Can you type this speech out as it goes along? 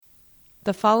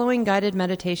The following guided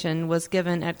meditation was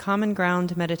given at Common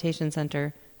Ground Meditation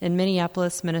Center in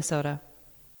Minneapolis, Minnesota.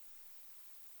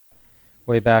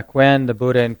 Way back when, the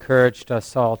Buddha encouraged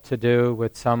us all to do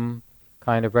with some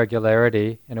kind of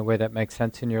regularity in a way that makes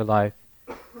sense in your life.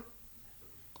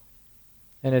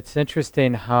 And it's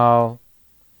interesting how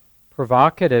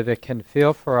provocative it can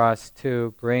feel for us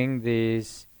to bring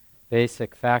these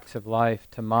basic facts of life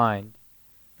to mind.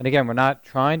 And again, we're not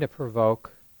trying to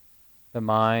provoke the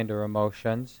mind or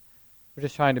emotions. We're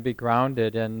just trying to be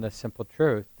grounded in the simple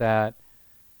truth that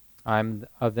I'm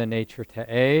of the nature to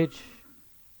age,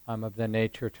 I'm of the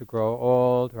nature to grow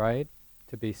old, right?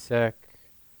 To be sick,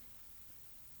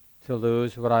 to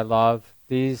lose what I love.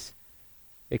 These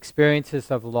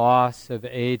experiences of loss, of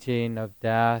aging, of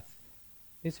death,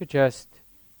 these are just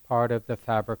part of the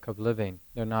fabric of living.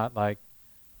 They're not like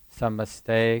some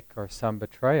mistake or some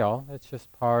betrayal. It's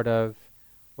just part of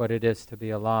what it is to be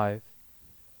alive.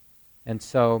 And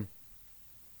so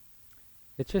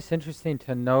it's just interesting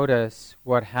to notice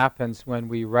what happens when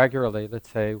we regularly,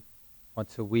 let's say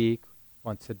once a week,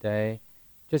 once a day,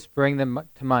 just bring them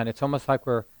to mind. It's almost like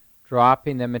we're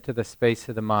dropping them into the space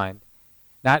of the mind.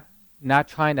 Not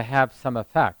trying to have some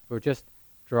effect. We're just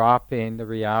dropping the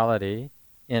reality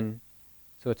in,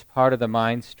 so it's part of the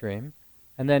mind stream.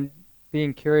 And then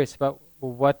being curious about,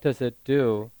 well, what does it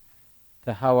do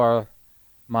to how our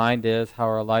mind is, how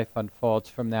our life unfolds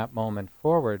from that moment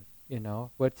forward?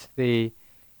 What's the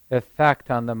effect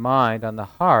on the mind, on the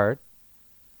heart,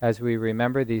 as we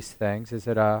remember these things? Is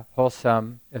it a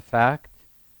wholesome effect,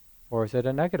 or is it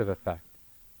a negative effect?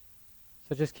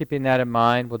 So just keeping that in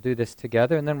mind, we'll do this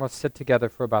together, and then we'll sit together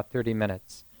for about 30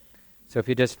 minutes. So if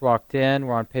you just walked in,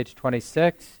 we're on page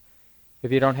 26.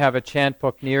 If you don't have a chant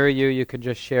book near you, you can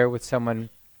just share with someone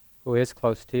who is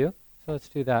close to you. So let's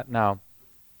do that now.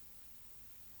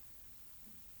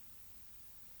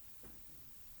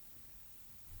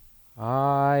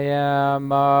 I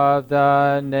am of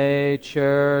the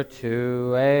nature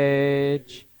to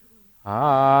age.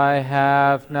 I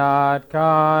have not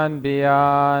gone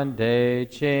beyond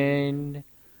aging.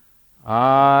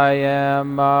 I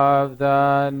am of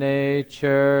the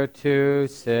nature to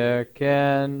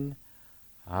sicken.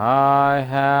 I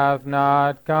have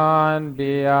not gone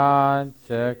beyond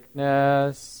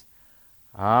sickness.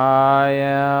 I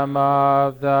am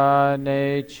of the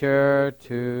nature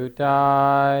to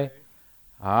die.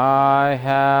 I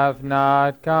have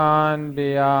not gone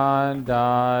beyond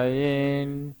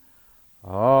dying.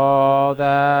 All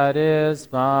that is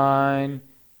mine,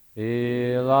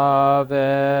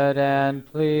 beloved and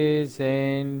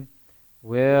pleasing,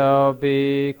 will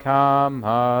become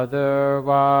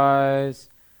otherwise,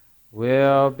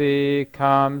 will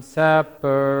become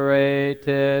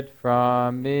separated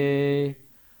from me.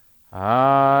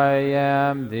 I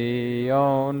am the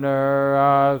owner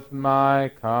of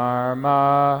my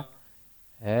karma,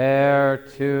 heir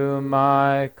to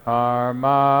my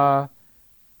karma,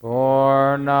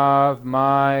 born of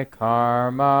my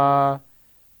karma,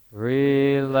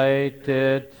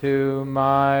 related to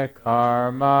my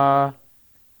karma,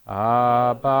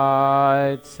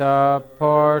 abide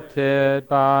supported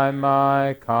by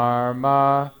my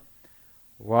karma.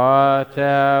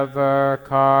 Whatever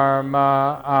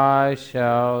karma I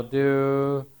shall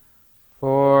do,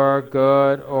 for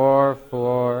good or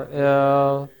for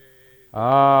ill,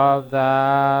 of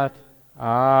that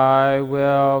I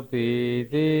will be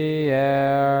the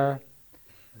heir.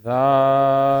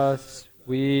 Thus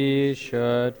we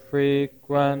should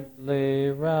frequently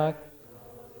recollect.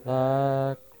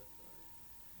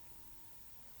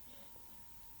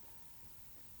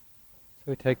 So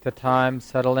we take the time,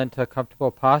 settle into a comfortable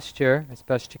posture as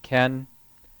best you can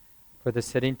for the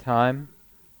sitting time.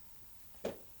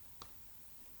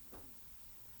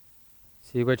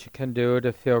 See what you can do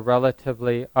to feel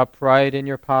relatively upright in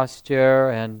your posture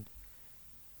and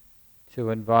to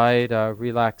invite a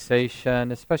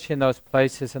relaxation, especially in those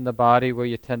places in the body where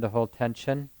you tend to hold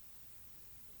tension.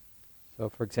 So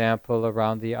for example,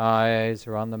 around the eyes,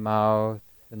 around the mouth,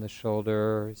 in the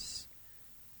shoulders,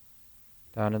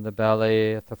 down in the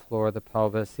belly, at the floor of the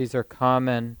pelvis. These are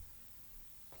common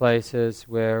places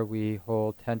where we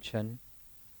hold tension.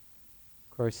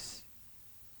 Of course,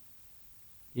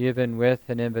 even with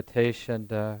an invitation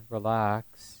to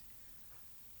relax,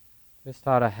 just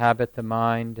out of habit the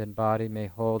mind and body may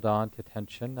hold on to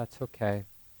tension. That's okay.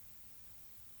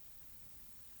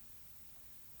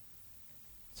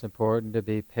 It's important to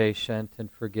be patient and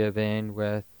forgiving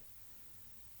with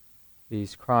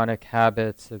these chronic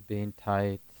habits of being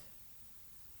tight.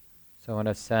 So in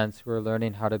a sense, we're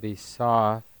learning how to be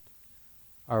soft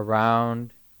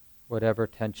around whatever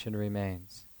tension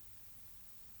remains.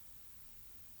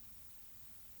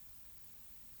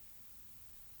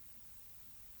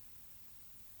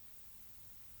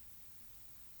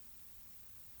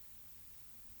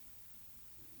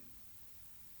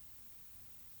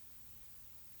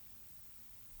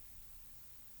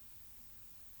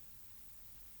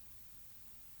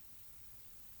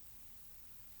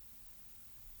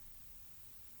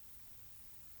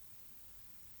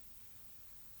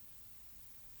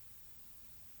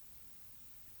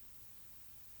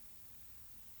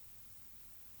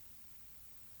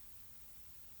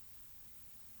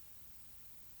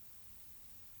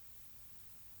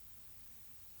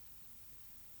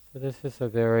 So this is a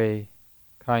very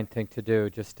kind thing to do,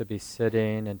 just to be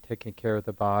sitting and taking care of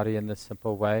the body in this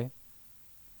simple way.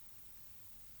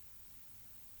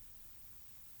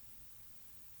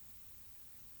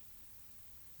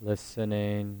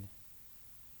 Listening,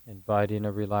 inviting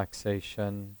a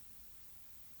relaxation.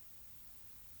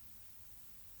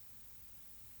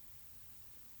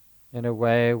 In a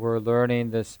way, we're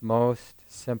learning this most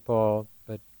simple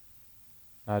but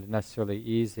not necessarily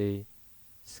easy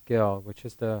skill, which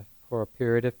is for a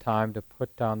period of time to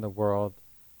put down the world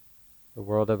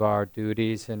of our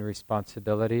duties and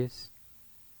responsibilities.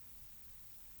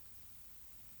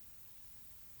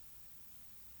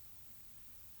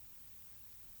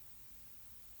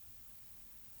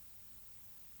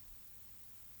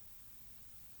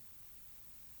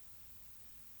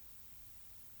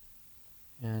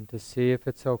 And to see if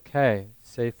it's okay,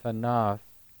 safe enough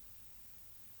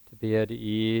to be at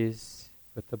ease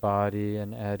with the body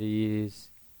and at ease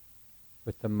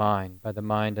with the mind. By the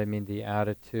mind, I mean the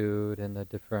attitude and the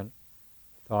different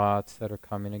thoughts that are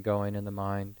coming and going in the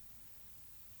mind.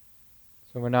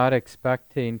 So we're not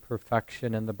expecting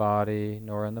perfection in the body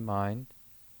nor in the mind.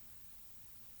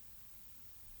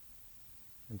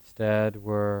 Instead,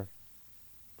 we're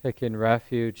taking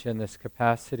refuge in this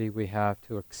capacity we have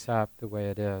to accept the way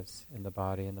it is in the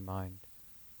body and the mind.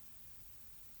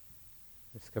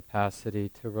 This capacity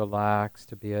to relax,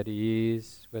 to be at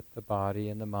ease with the body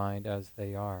and the mind as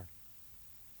they are.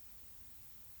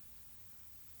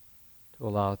 To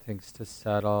allow things to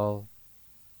settle.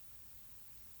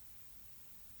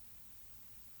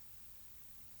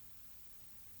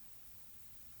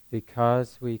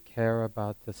 Because we care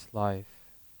about this life,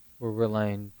 we're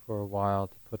willing for a while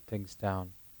to put things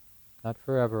down. Not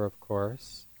forever, of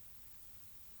course.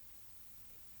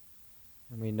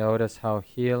 And we notice how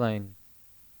healing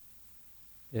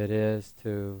it is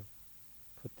to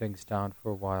put things down for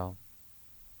a while.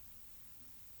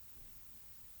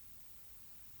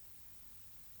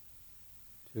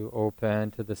 To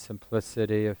open to the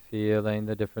simplicity of feeling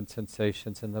the different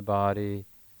sensations in the body,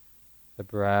 the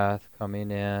breath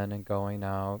coming in and going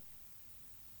out.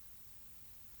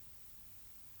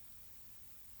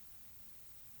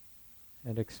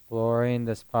 And exploring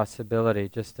this possibility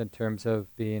just in terms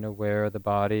of being aware of the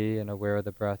body and aware of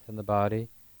the breath in the body.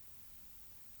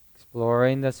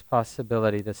 Exploring this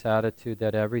possibility, this attitude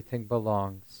that everything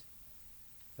belongs,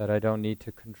 that I don't need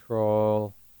to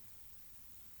control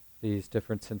these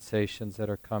different sensations that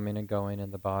are coming and going in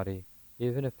the body,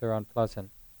 even if they're unpleasant.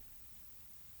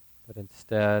 But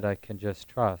instead I can just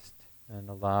trust and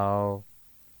allow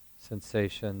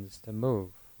sensations to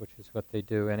move, which is what they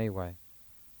do anyway.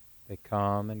 They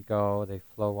come and go, they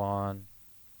flow on.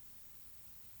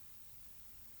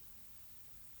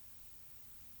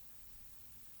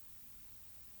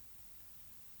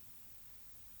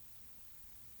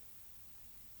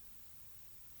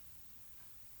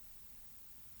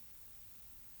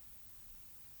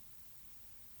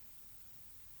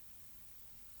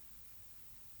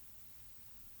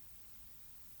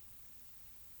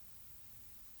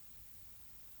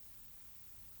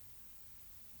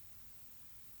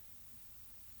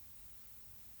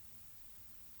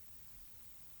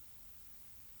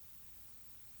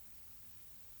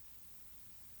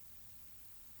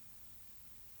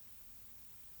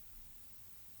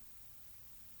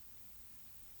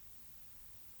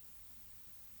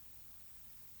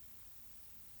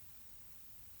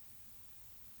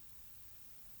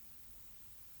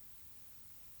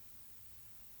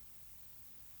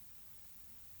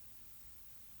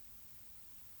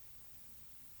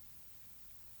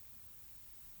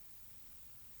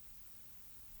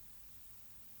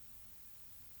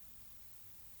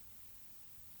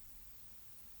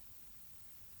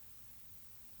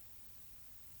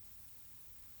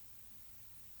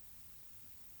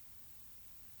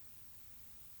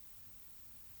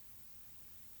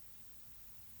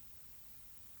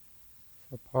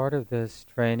 So part of this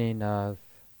training it's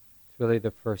really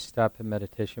the first step in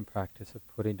meditation practice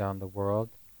of putting down the world,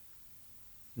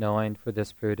 knowing for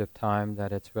this period of time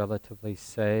that it's relatively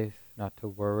safe, not to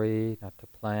worry, not to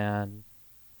plan,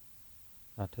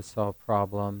 not to solve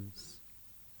problems.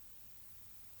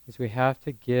 Because we have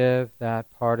to give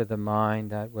that part of the mind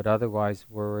that would otherwise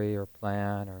worry or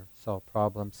plan or solve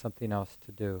problems something else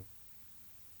to do.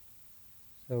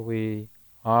 So we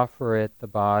offer it the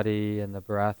body and the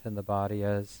breath in the body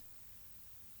as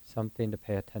something to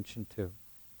pay attention to.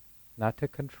 Not to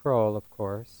control, of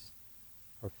course,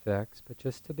 or fix, but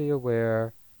just to be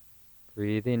aware,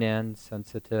 breathing in,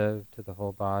 sensitive to the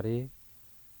whole body,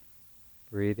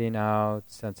 breathing out,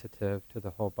 sensitive to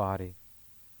the whole body.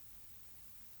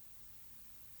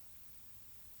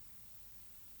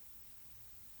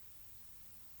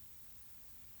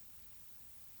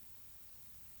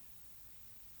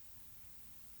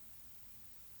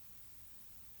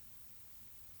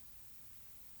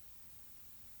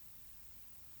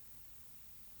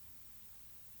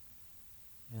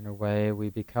 way we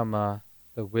become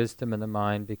the wisdom in the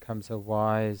mind becomes a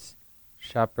wise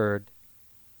shepherd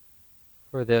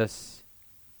for this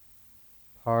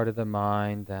part of the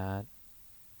mind that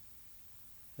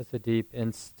has a deep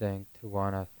instinct to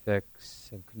want to fix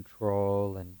and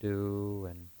control and do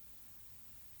and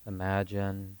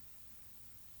imagine.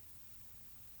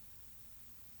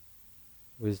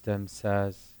 Wisdom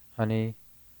says, honey,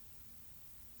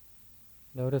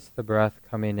 notice the breath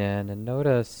coming in and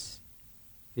notice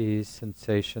these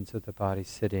sensations of the body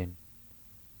sitting.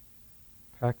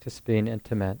 Practice being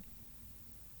intimate.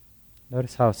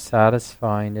 Notice how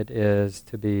satisfying it is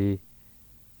to be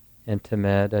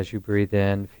intimate as you breathe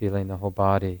in, feeling the whole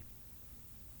body.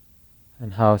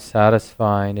 And how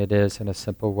satisfying it is in a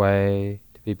simple way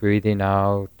to be breathing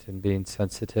out and being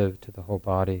sensitive to the whole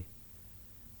body.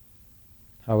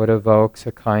 How it evokes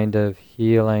a kind of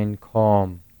healing,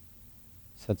 calm,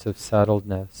 sense of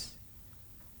settledness.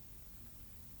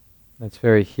 It's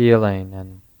very healing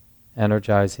and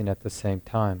energizing at the same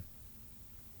time.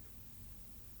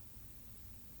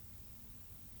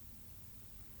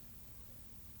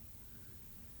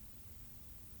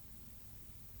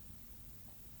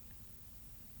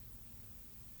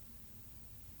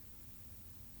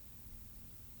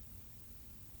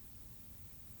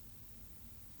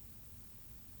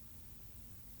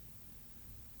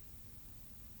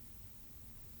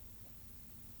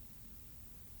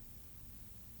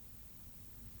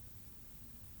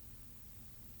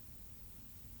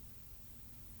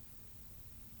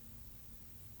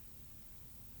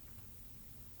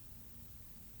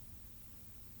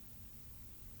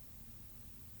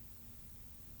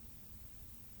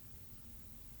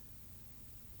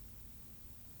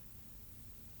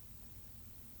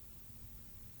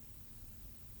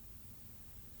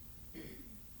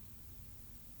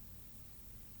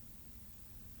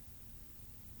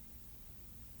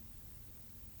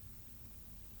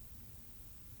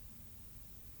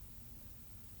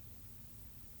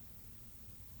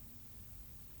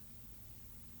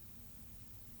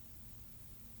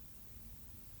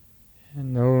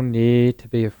 And no need to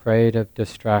be afraid of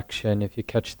distraction if you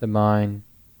catch the mind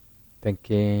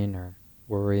thinking or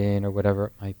worrying or whatever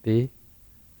it might be.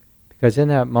 Because in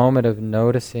that moment of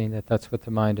noticing that that's what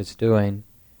the mind is doing,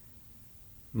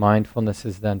 mindfulness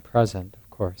is then present, of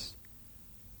course.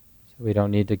 So we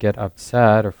don't need to get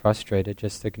upset or frustrated,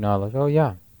 just acknowledge, oh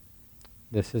yeah,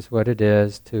 this is what it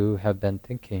is to have been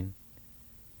thinking.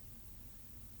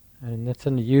 And it's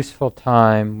a useful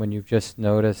time when you've just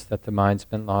noticed that the mind's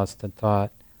been lost in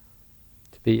thought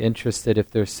to be interested if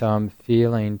there's some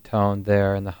feeling tone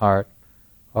there in the heart.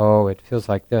 Oh, it feels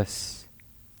like this.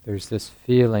 There's this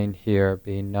feeling here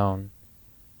being known.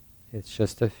 It's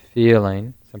just a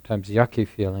feeling, sometimes yucky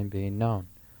feeling being known.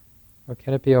 Or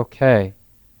can it be okay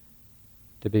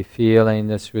to be feeling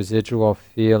this residual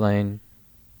feeling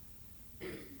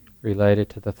related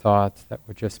to the thoughts that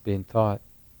were just being thought?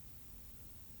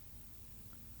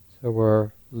 So we're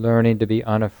learning to be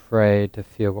unafraid to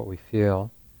feel what we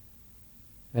feel.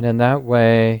 And in that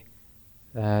way,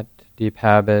 that deep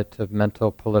habit of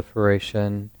mental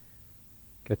proliferation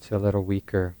gets a little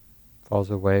weaker, falls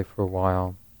away for a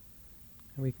while.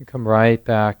 And we can come right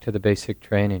back to the basic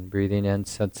training, breathing in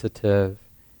sensitive,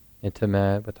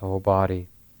 intimate with the whole body.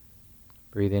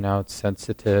 Breathing out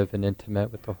sensitive and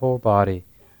intimate with the whole body,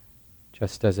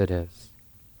 just as it is.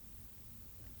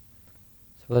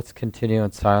 So let's continue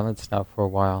in silence now for a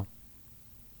while.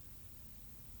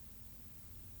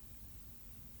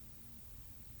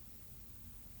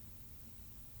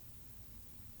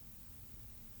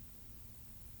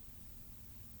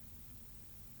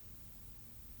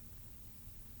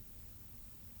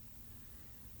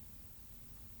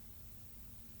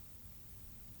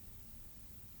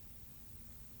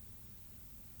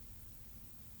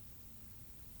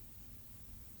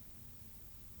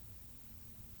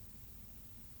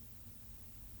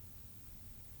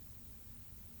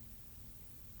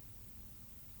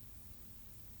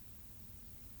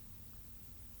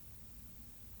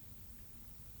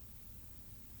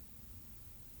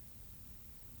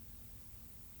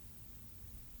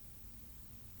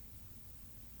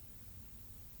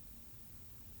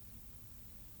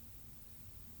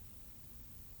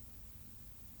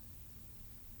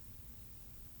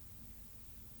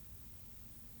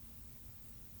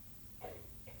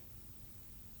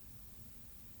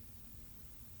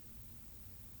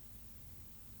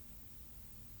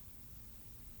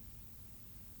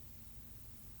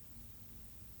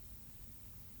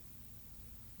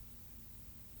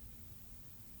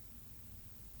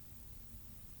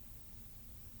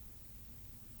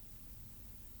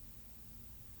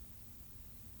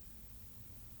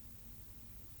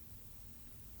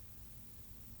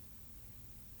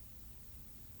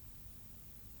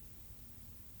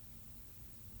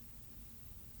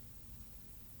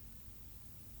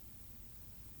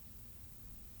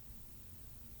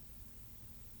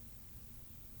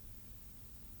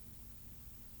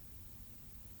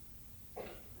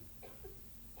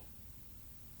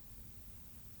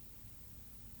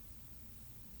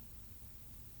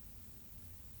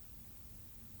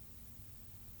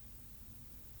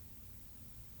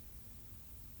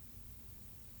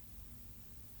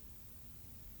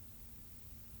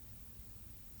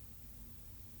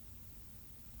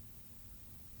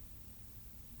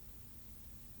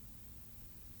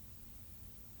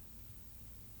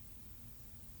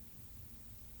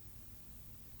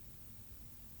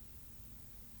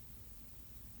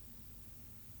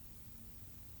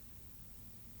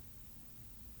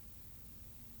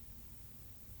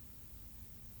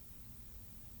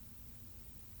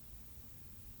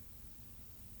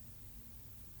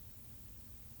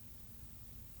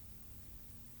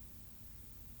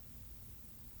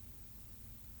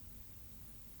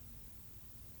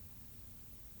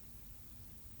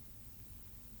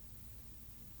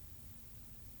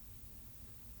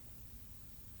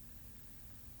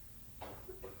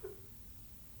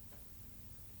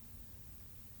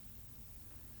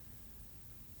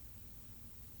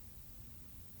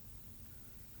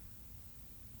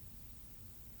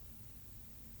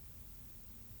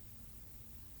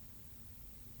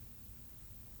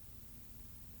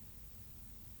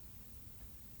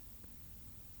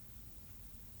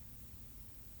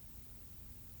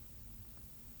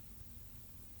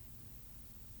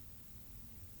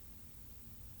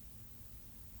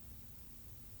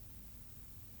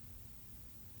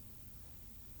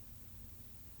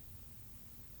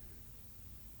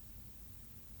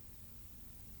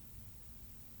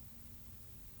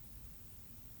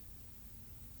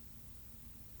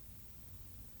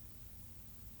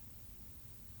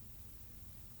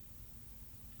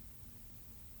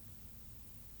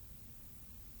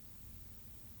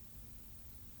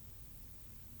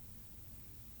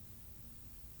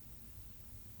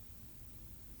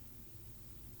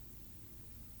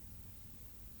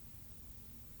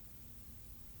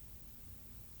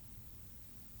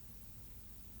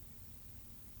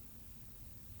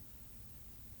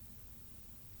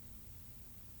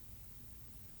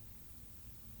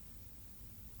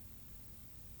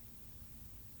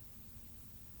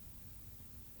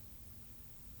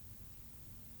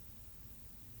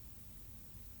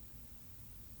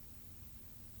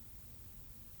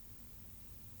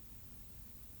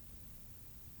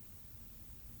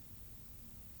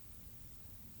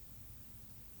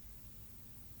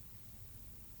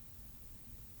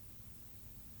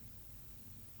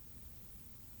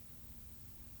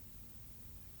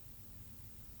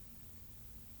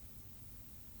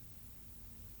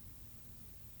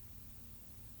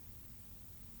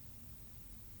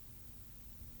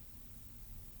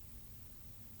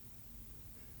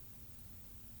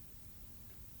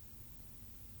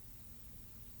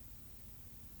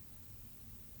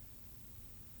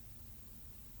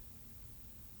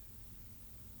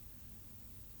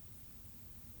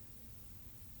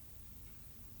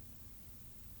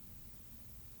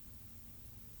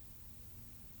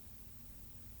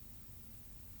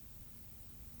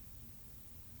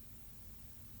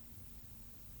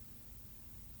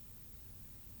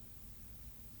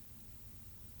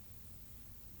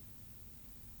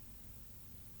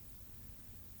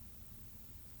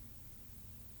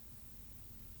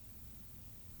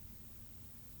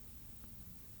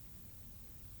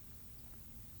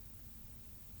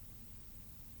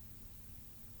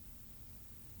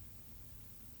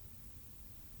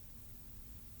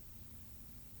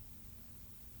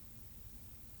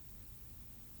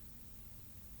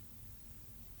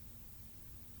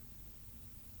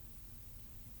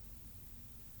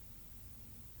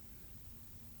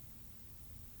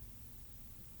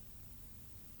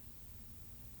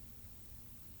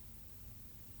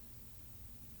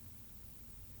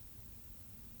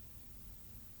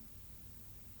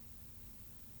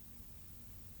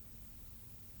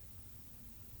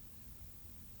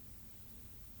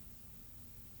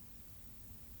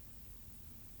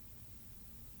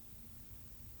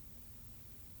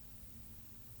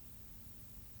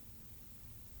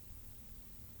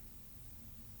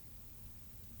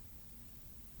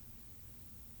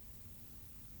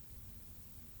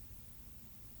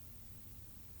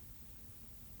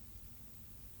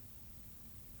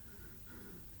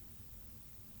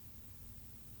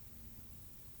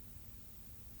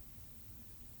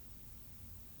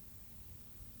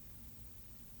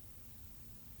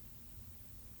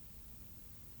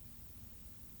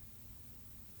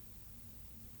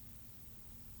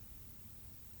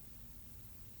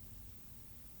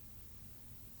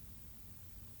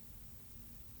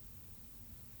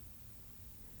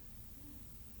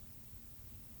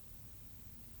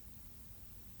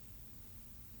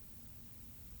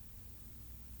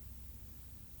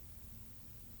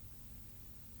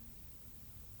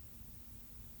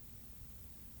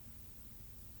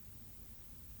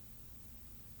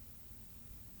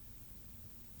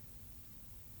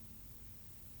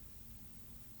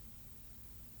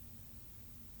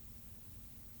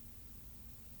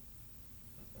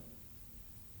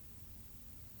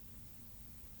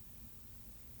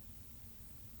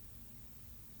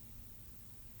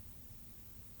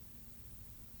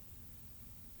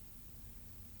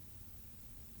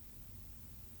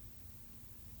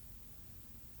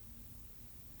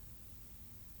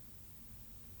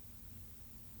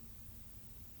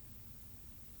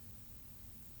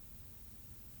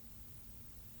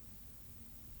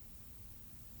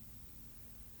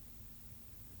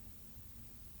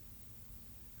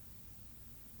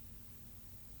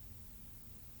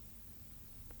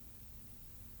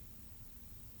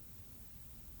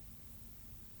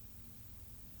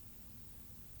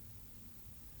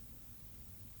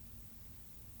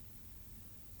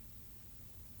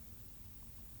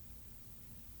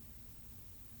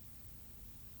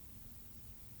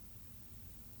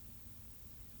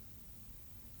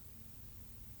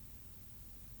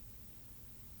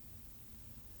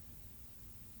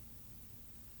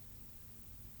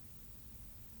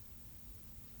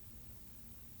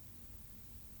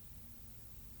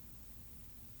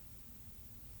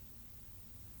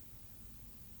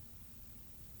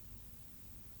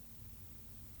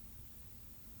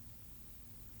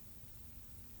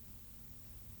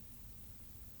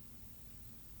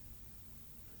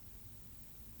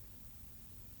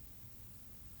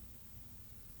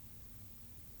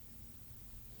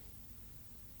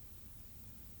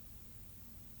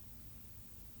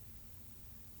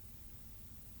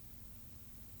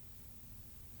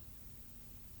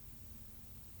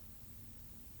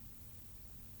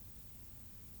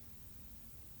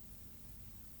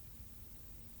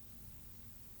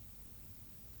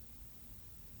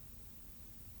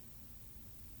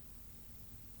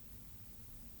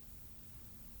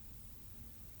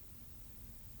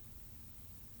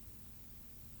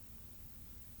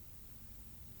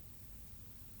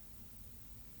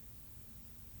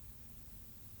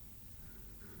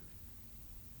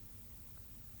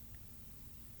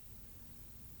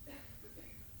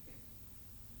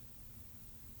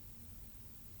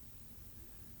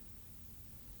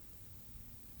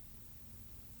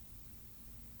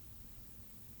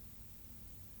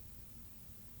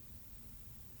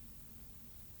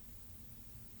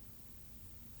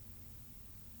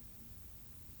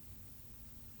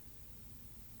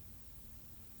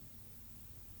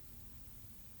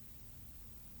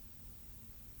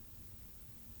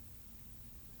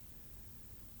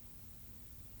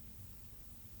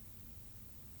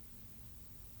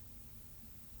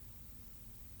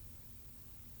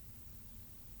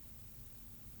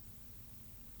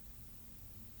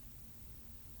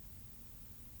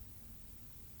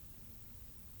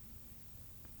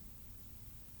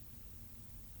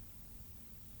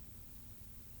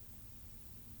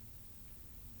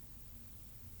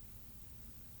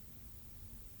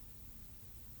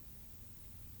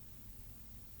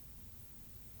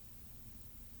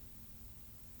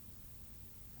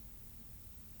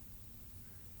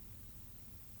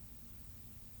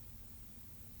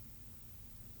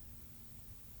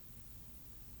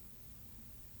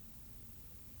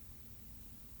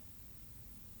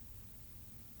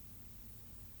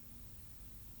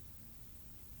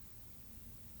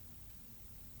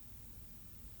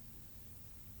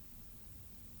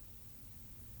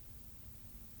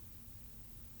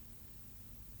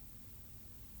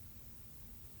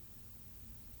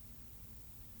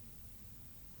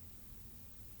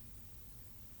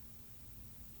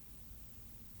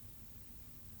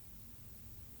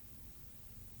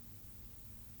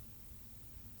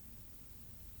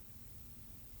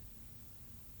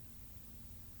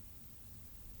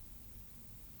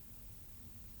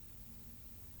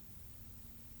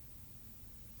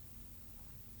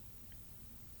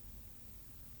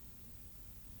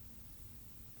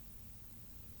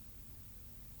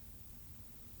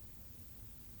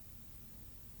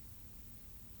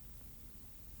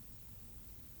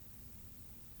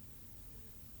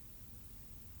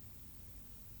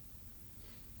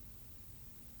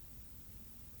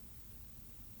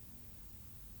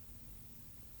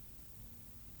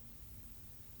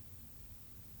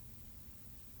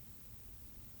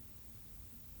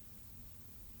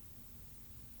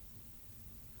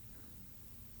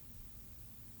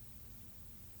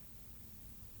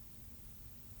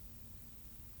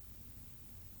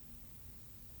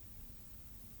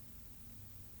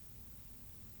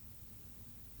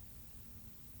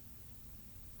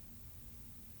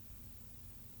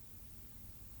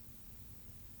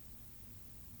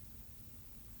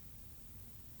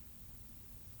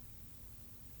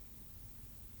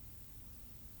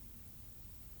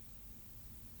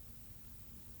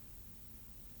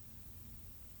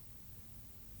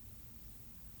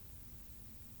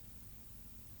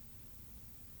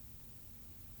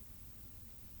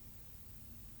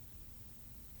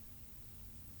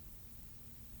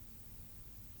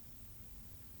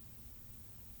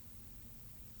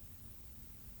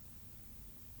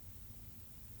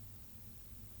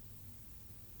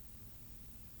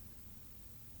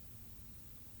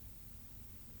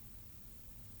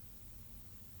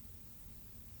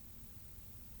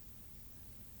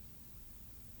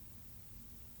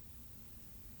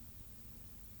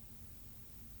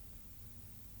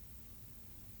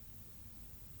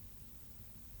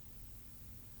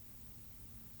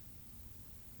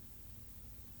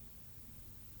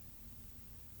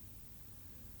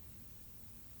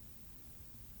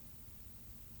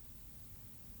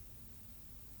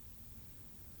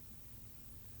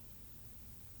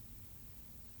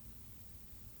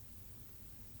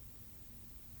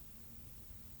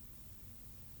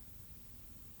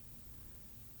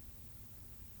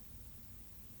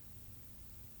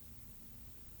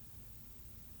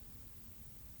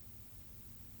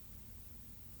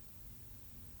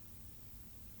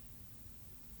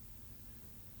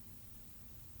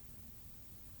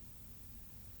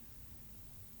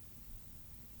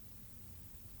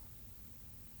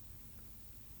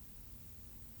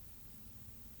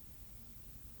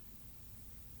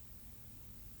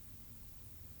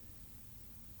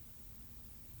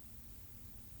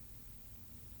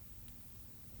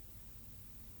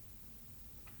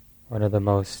 One of the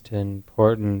most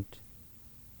important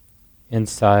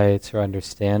insights or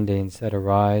understandings that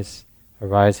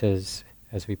arises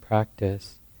as we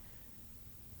practice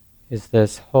is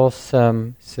this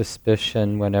wholesome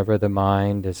suspicion whenever the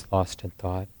mind is lost in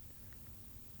thought.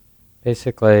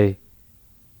 Basically,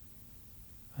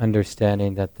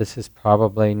 understanding that this is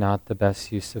probably not the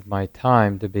best use of my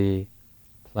time to be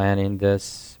planning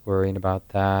this, worrying about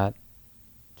that,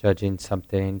 judging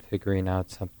something, figuring out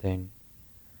something.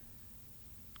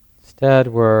 Instead,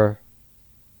 we're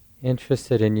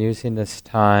interested in using this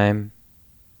time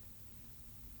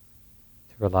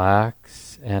to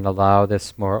relax and allow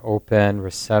this more open,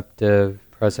 receptive,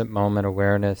 present moment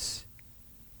awareness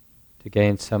to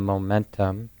gain some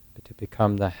momentum, but to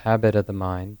become the habit of the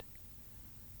mind,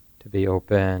 to be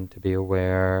open, to be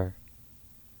aware,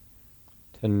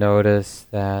 to notice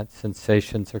that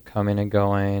sensations are coming and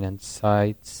going, and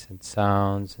sights and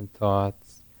sounds and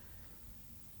thoughts,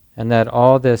 and that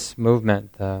all this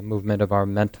movement, the movement of our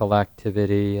mental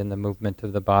activity and the movement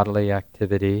of the bodily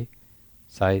activity,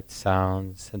 sights,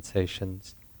 sounds,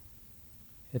 sensations,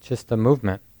 it's just a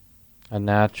movement, a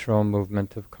natural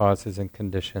movement of causes and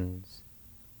conditions.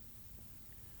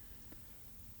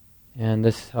 And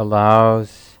this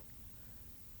allows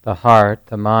the heart,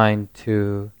 the mind,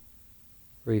 to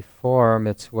reform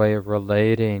its way of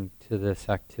relating to this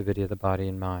activity of the body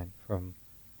and mind, from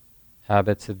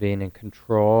habits of being in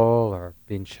control or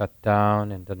being shut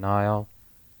down in denial,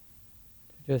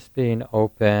 to just being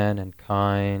open and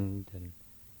kind and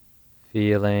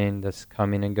feeling this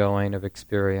coming and going of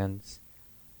experience,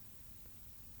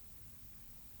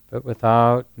 but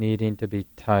without needing to be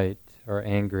tight or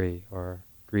angry or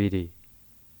greedy.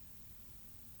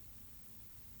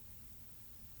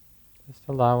 Just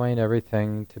allowing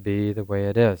everything to be the way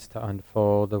it is, to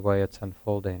unfold the way it's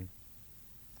unfolding.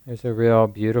 There's a real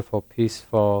beautiful,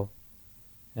 peaceful,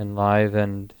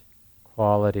 enlivened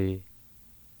quality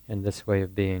in this way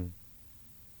of being.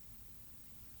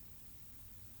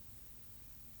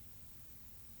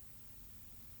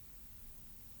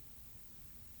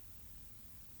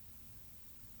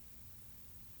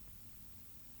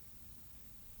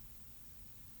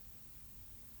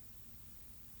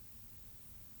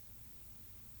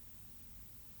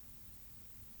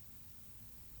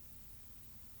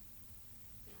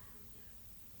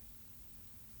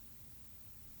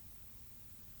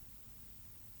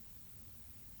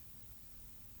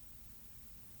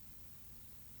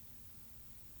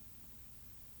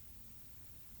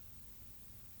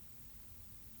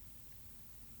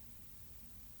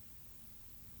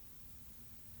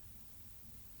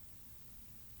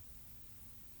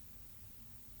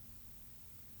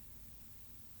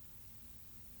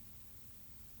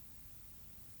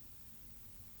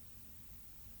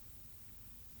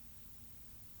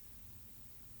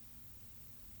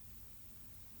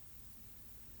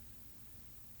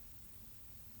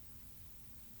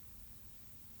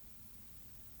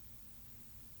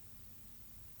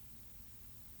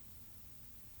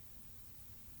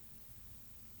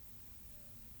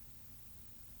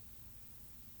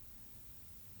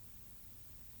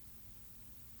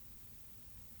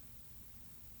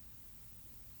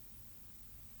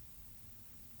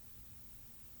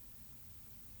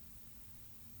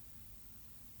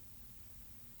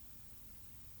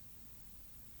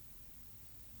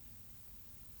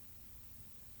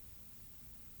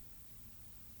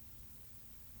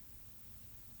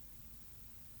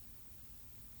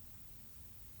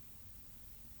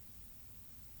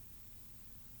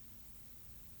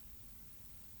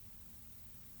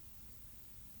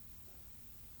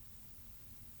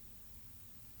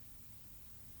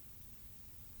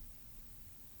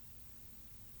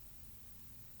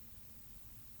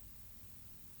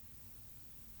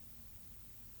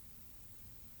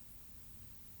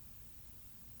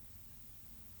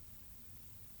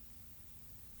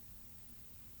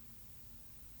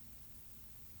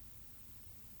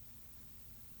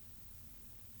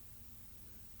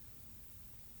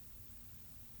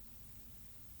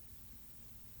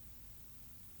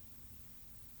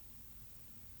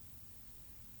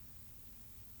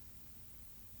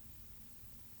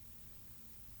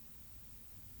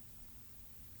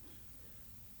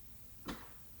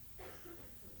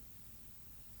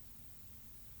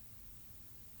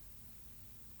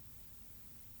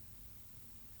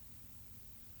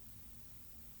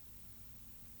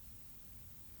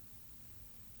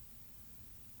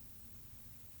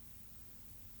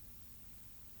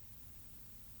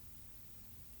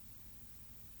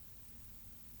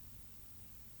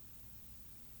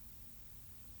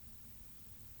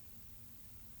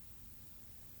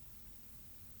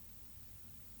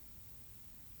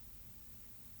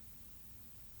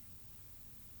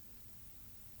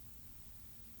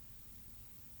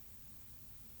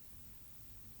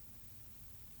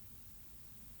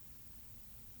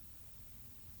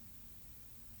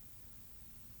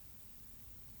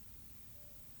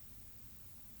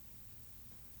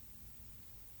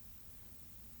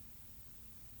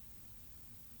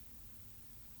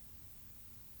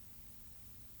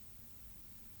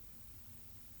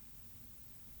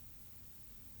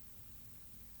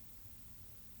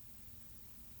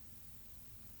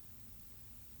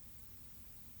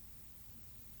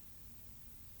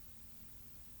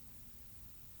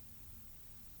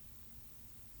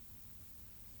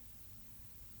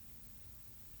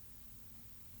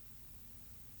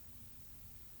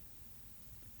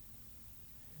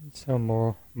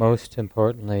 So most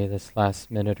importantly, this last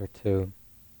minute or two,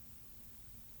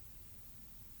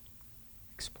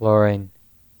 exploring,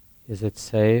 is it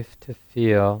safe to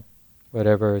feel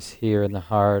whatever is here in the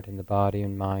heart and the body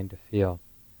and mind to feel?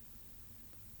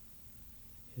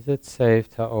 Is it safe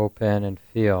to open and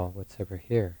feel what's ever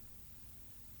here?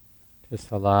 Just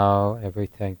allow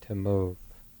everything to move.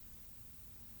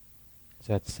 Is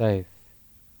that safe?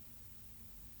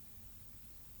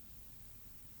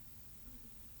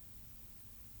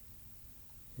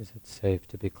 Is it safe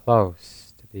to be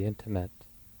close, to be intimate?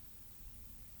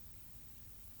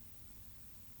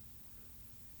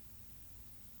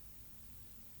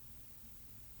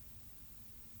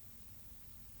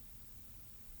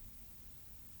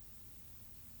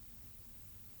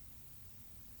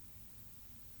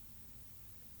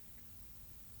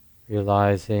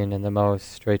 Realizing in the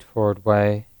most straightforward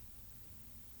way,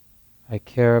 I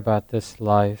care about this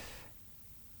life,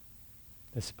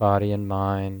 this body and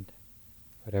mind,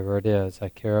 whatever it is, I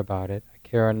care about it. I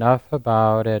care enough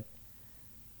about it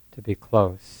to be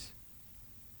close,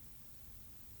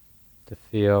 to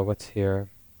feel what's here.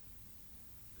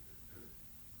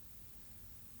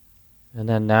 And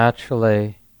then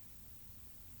naturally,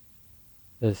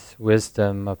 this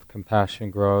wisdom of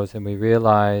compassion grows and we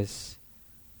realize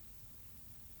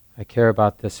I care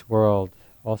about this world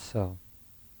also.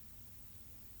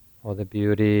 All the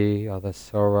beauty, all the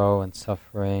sorrow and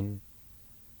suffering.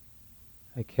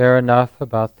 I care enough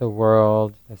about the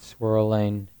world, the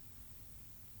swirling,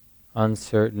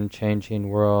 uncertain, changing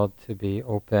world to be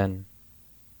open,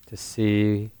 to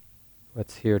see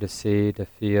what's here to see, to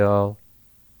feel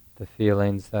the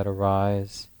feelings that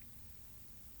arise.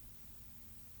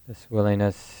 This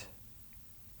willingness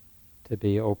to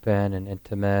be open and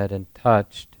intimate and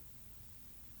touched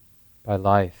by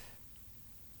life,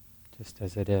 just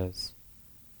as it is,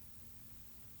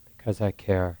 because I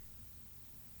care.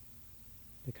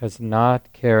 Because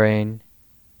not caring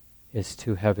is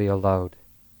too heavy a load.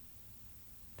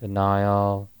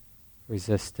 Denial,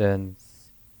 resistance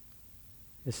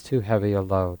is too heavy a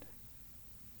load.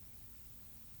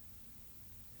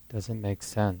 It doesn't make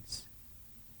sense.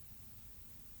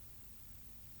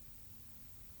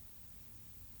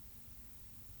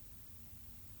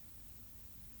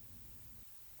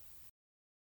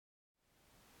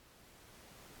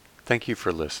 Thank you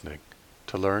for listening.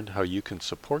 To learn how you can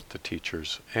support the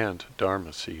teachers and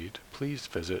Dharma Seed, please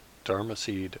visit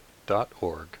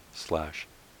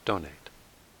dharmaseed.org/donate.